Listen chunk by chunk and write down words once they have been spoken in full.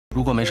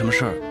如果没什么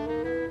事儿，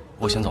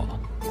我先走了，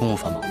公务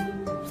繁忙。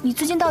你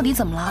最近到底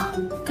怎么了？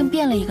跟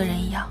变了一个人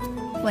一样，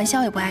玩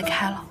笑也不爱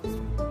开了。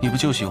你不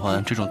就喜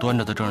欢这种端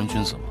着的正人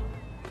君子吗？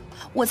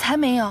我才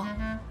没有。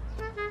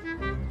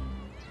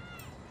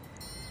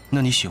那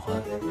你喜欢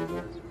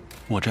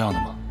我这样的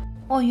吗？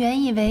我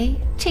原以为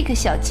这个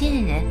小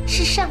贱人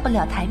是上不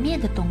了台面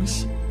的东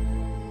西，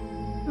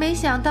没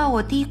想到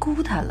我低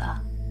估她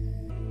了。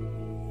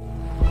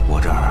我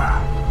这儿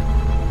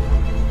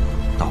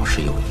倒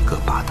是有一个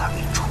把他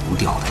给除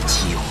掉的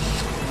机会，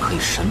可以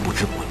神不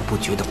知鬼不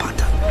觉地把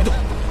他。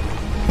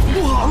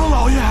不好了，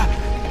老爷！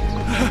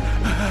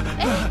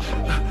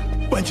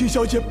婉清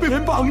小姐被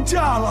人绑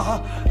架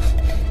了。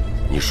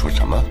你说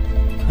什么？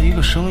他一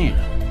个生意人，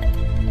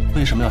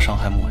为什么要伤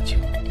害穆婉清？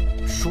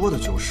说的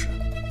就是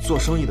做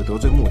生意的得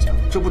罪穆家，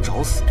这不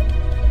找死？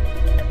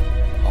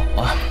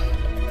好啊，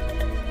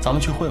咱们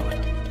去会会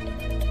他。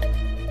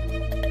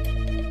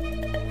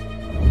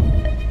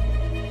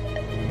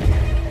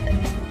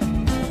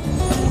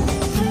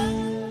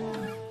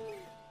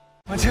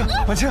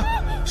婉清，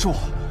是我，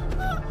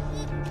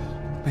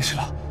没事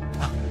了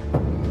啊。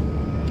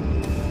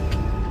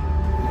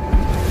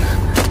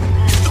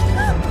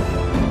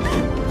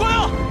光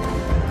耀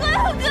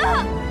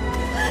哥！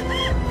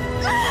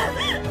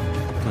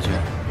督军，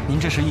您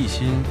这是一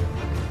心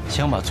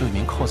想把罪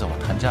名扣在我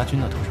谭家军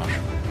的头上是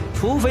吗？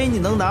除非你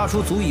能拿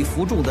出足以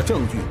服众的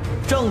证据，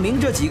证明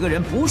这几个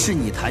人不是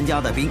你谭家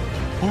的兵。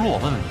不如我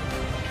问问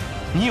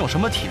你，你有什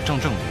么铁证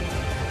证明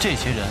这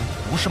些人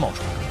不是冒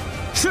充的？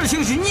事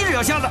情是你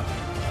惹下的，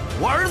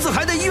我儿子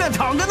还在医院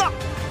躺着呢，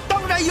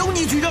当然由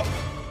你举证。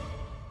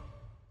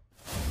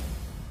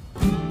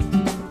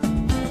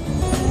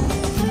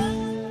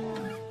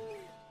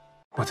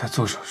我在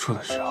做手术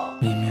的时候，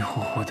迷迷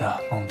糊糊的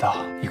梦到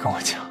你跟我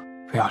讲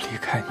不要离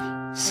开你，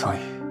所以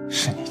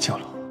是你救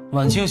了我。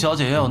婉清小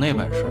姐也有那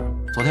本事，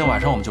昨天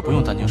晚上我们就不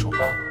用担惊受怕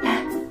了。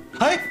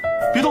哎，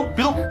别动，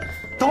别动，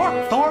等会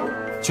儿，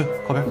去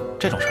靠边，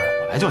这种事儿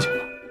我来就行了。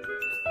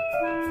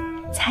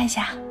擦一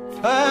下。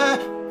哎，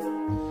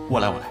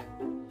我来。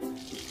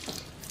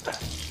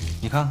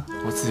你看看，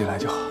我自己来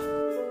就好。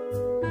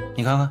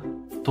你看看，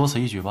多此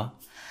一举吧。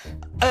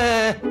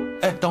哎，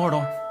等会儿，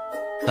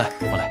来，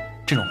我来。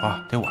这种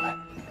话得我来。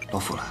老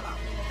夫来了，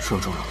是有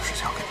重要的事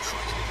情要跟你说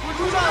一下。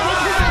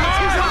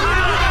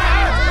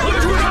我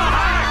出上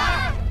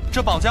海！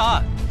这绑架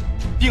案，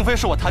并非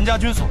是我谭家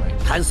军所为。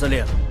谭司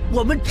令，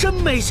我们真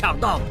没想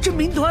到，这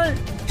民团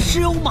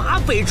是由马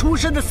匪出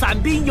身的散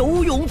兵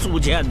游勇组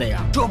建的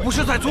呀！这不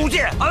是在租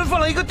界安放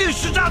了一个定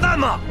时炸弹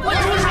吗？滚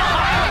出上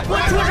海！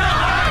滚出上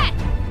海！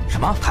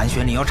什么？谭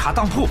玄林要查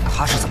当铺，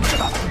他是怎么知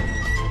道的？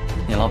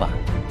聂老板，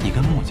你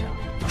跟穆家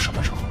有什么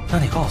仇？那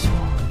你告诉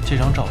我，这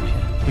张照片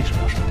为什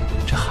么要删掉？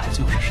这孩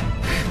子又是谁？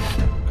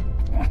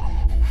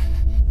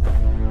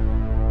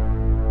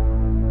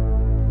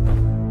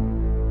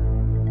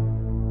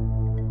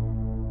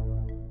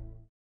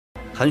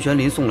谭玄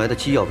林送来的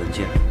机要文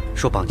件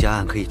说绑架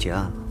案可以结案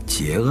了。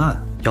结案？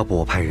要不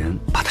我派人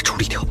把他处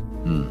理掉？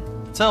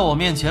在我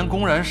面前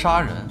公然杀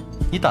人，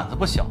你胆子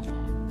不小吧？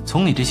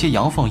从你这些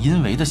阳奉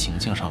阴违的行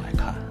径上来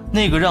看，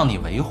那个让你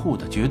维护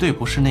的绝对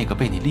不是那个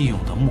被你利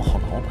用的幕后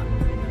老板。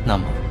那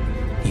么，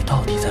你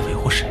到底在维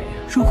护谁呀？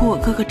如果我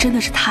哥哥真的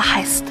是他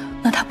害死的，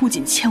那他不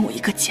仅欠我一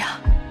个家，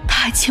他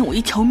还欠我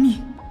一条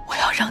命。我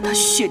要让他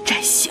血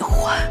债血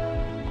还。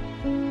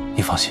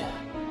你放心，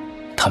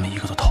他们一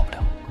个都逃不了。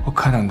我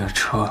看到你的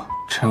车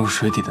沉入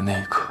水底的那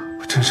一刻，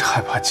我真是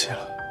害怕极了。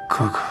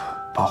哥哥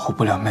保护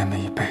不了妹妹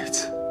一辈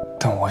子，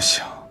但我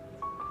想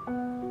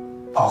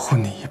保护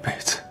你一辈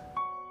子。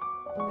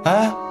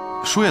哎，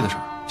输液的事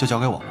儿就交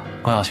给我吧。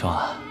光耀兄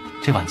啊，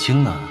这婉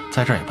清呢，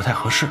在这儿也不太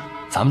合适，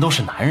咱们都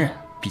是男人，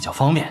比较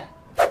方便。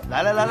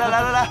来，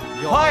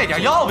快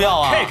点，要不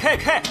要啊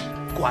 ？K，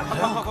 管他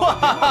呢，快！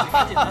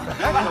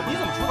来，你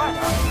怎么出快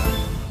点？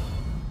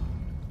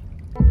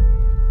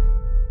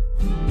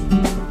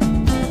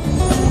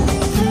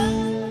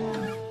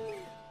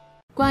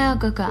光耀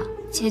哥哥，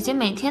姐姐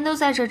每天都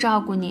在这照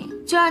顾你，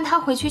就让她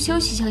回去休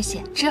息休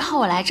息，之后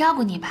我来照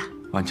顾你吧。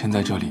婉清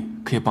在这里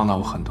可以帮到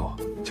我很多，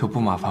就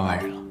不麻烦外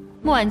人了。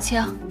穆婉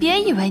清，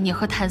别以为你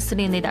和谭司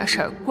令那点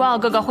事儿，光耀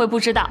哥哥会不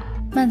知道。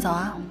慢走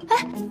啊！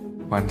哎，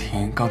婉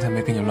婷刚才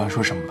没跟你乱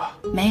说什么吧？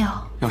没有。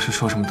要是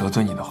说什么得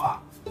罪你的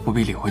话，不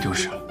必理会就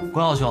是了。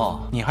光耀兄，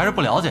你还是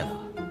不了解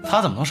他，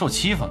他怎么能受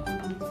欺负呢？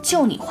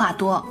就你话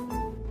多。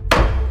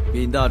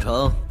闵大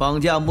成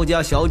绑架穆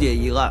家小姐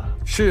一案，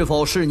是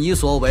否是你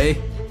所为？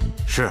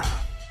是。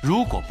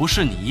如果不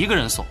是你一个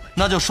人所为，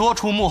那就说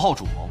出幕后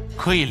主谋，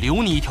可以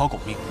留你一条狗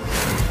命。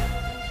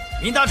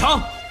闵大成，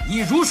你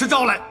如实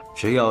招来。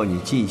只要你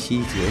尽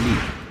心竭力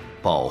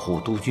保护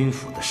督军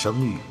府的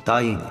声誉，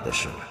答应你的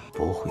事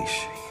不会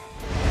食言。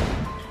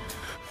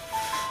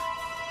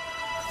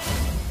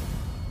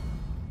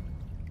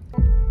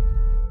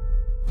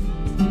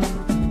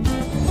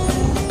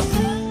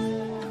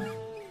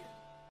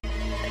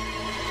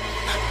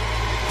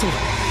怎么了？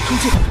中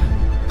计！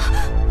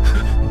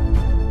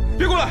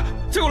别过来！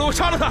再过来我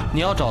杀了他！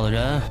你要找的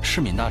人是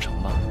闵大成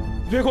吧？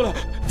别过来！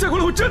再过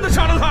来我真的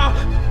杀了他！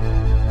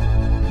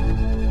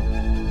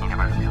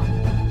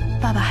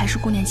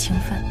顾念情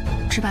分，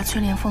只把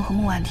崔莲凤和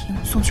穆婉婷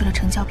送去了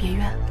城郊别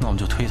院。那我们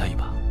就推他一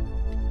把，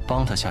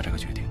帮他下这个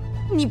决定。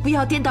你不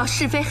要颠倒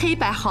是非黑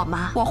白好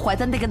吗？我怀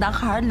的那个男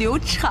孩流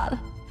产了，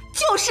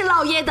就是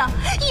老爷的，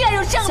依然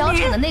有证明。小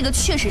产的那个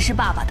确实是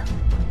爸爸的，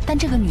但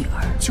这个女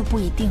儿就不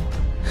一定了。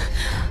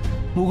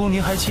穆公，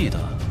您还记得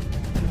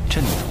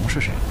这女童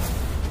是谁吗？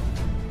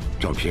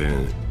照片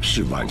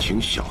是婉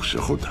清小时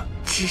候的，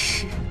只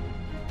是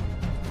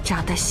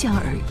长得像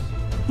而已。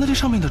那这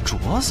上面的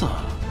镯子，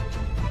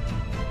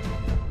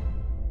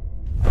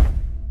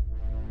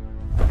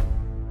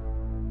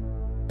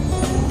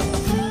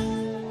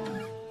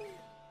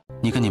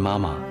你跟你妈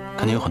妈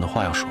肯定有很多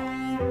话要说，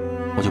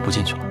我就不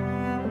进去了。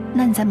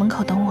那你在门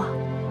口等我。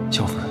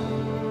萧夫人，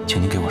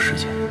请您给我时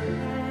间，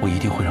我一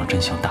定会让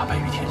真相大白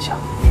于天下。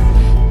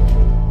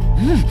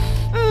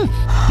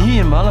你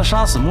隐瞒了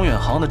杀死穆远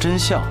航的真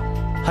相，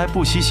还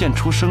不惜献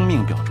出生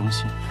命表忠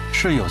心，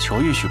是有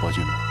求于徐伯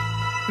君吗？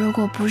如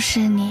果不是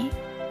你，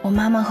我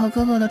妈妈和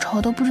哥哥的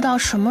仇都不知道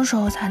什么时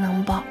候才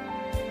能报。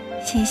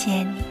谢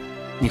谢你。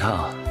你看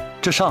啊，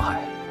这上海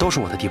都是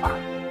我的地盘，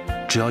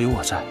只要有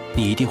我在，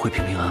你一定会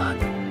平平安安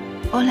的。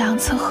我2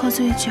次喝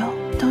醉酒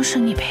都是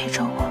你陪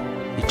着我。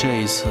你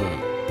这一次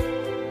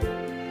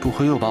不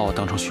会又把我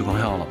当成徐光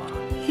耀了吧？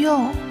又？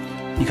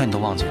你看你都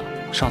忘记了，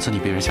上次你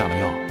被人下了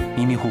药，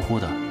迷迷糊糊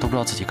的，都不知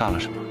道自己干了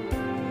什么。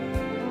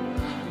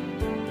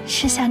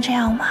是像这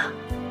样吗？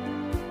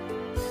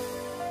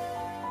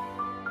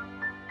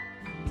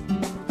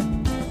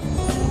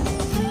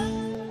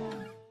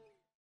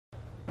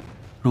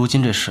如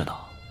今这世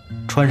道，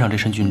穿上这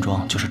身军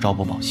装就是招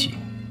博保系。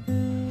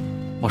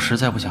我实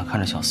在不想看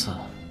着小四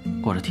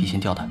过着提心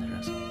吊胆的日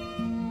子，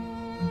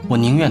我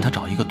宁愿他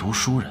找一个读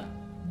书人，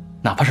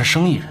哪怕是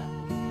生意人，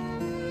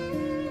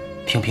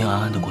平平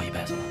安安的过一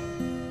辈子。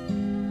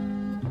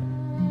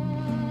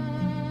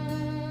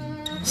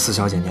四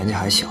小姐年纪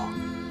还小，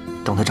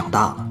等她长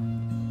大了，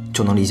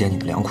就能理解你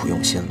的良苦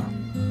用心了。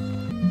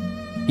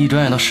一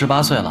转眼都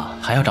18岁了，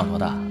还要长多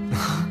大？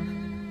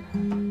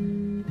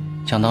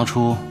想当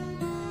初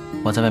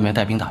我在外面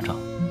带兵打仗，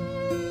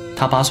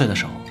他8岁的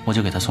时候，我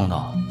就给他送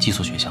到寄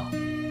宿学校。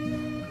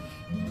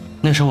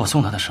那时候我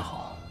送他的时候，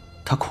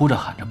他哭着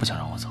喊着不想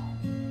让我走。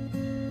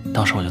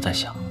当时我就在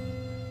想，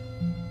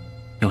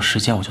有时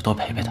间我就多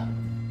陪陪他。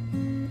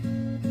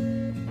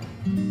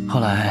后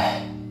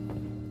来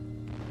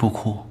不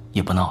哭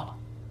也不闹了，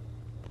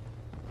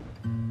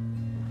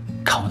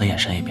看我的眼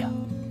神也变了。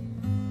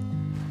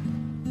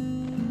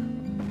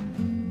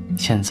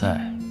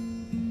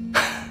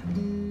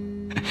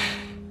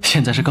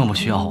现在是更不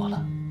需要我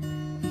了。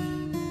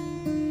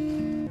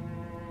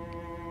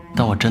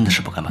但我真的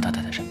是不敢把她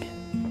带在身边，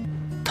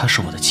她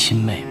是我的亲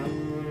妹妹，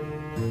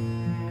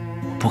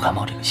我不敢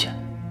冒这个险。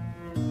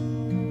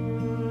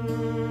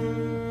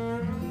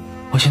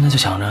我现在就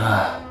想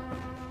着，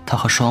她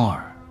和双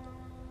儿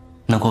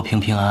能够平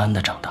平安安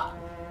的长大，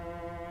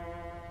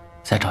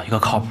再找一个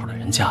靠谱的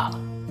人嫁了，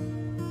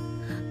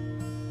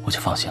我就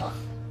放心了。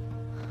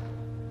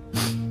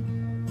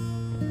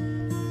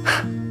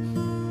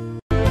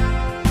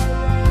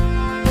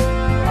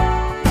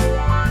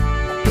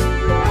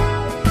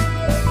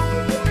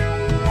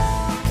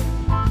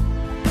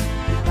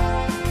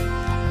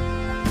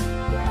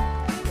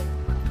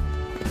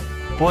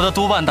我的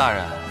督办大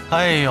人，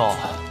哎呦，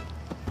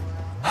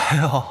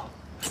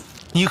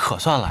你可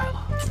算来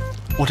了！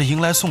我这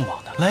迎来送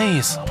往的，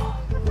累死了。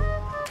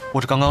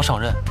我这刚刚上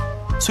任，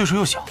岁数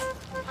又小，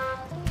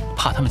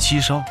怕他们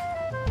欺生，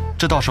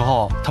这到时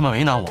候他们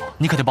为难我，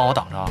你可得帮我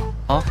挡着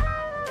啊！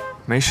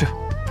没事，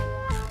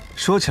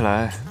说起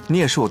来你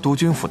也是我督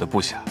军府的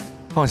部下，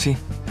放心，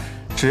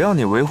只要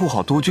你维护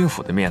好督军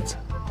府的面子，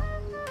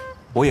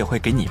我也会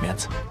给你面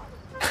子。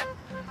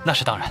那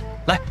是当然，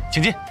来，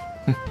请进。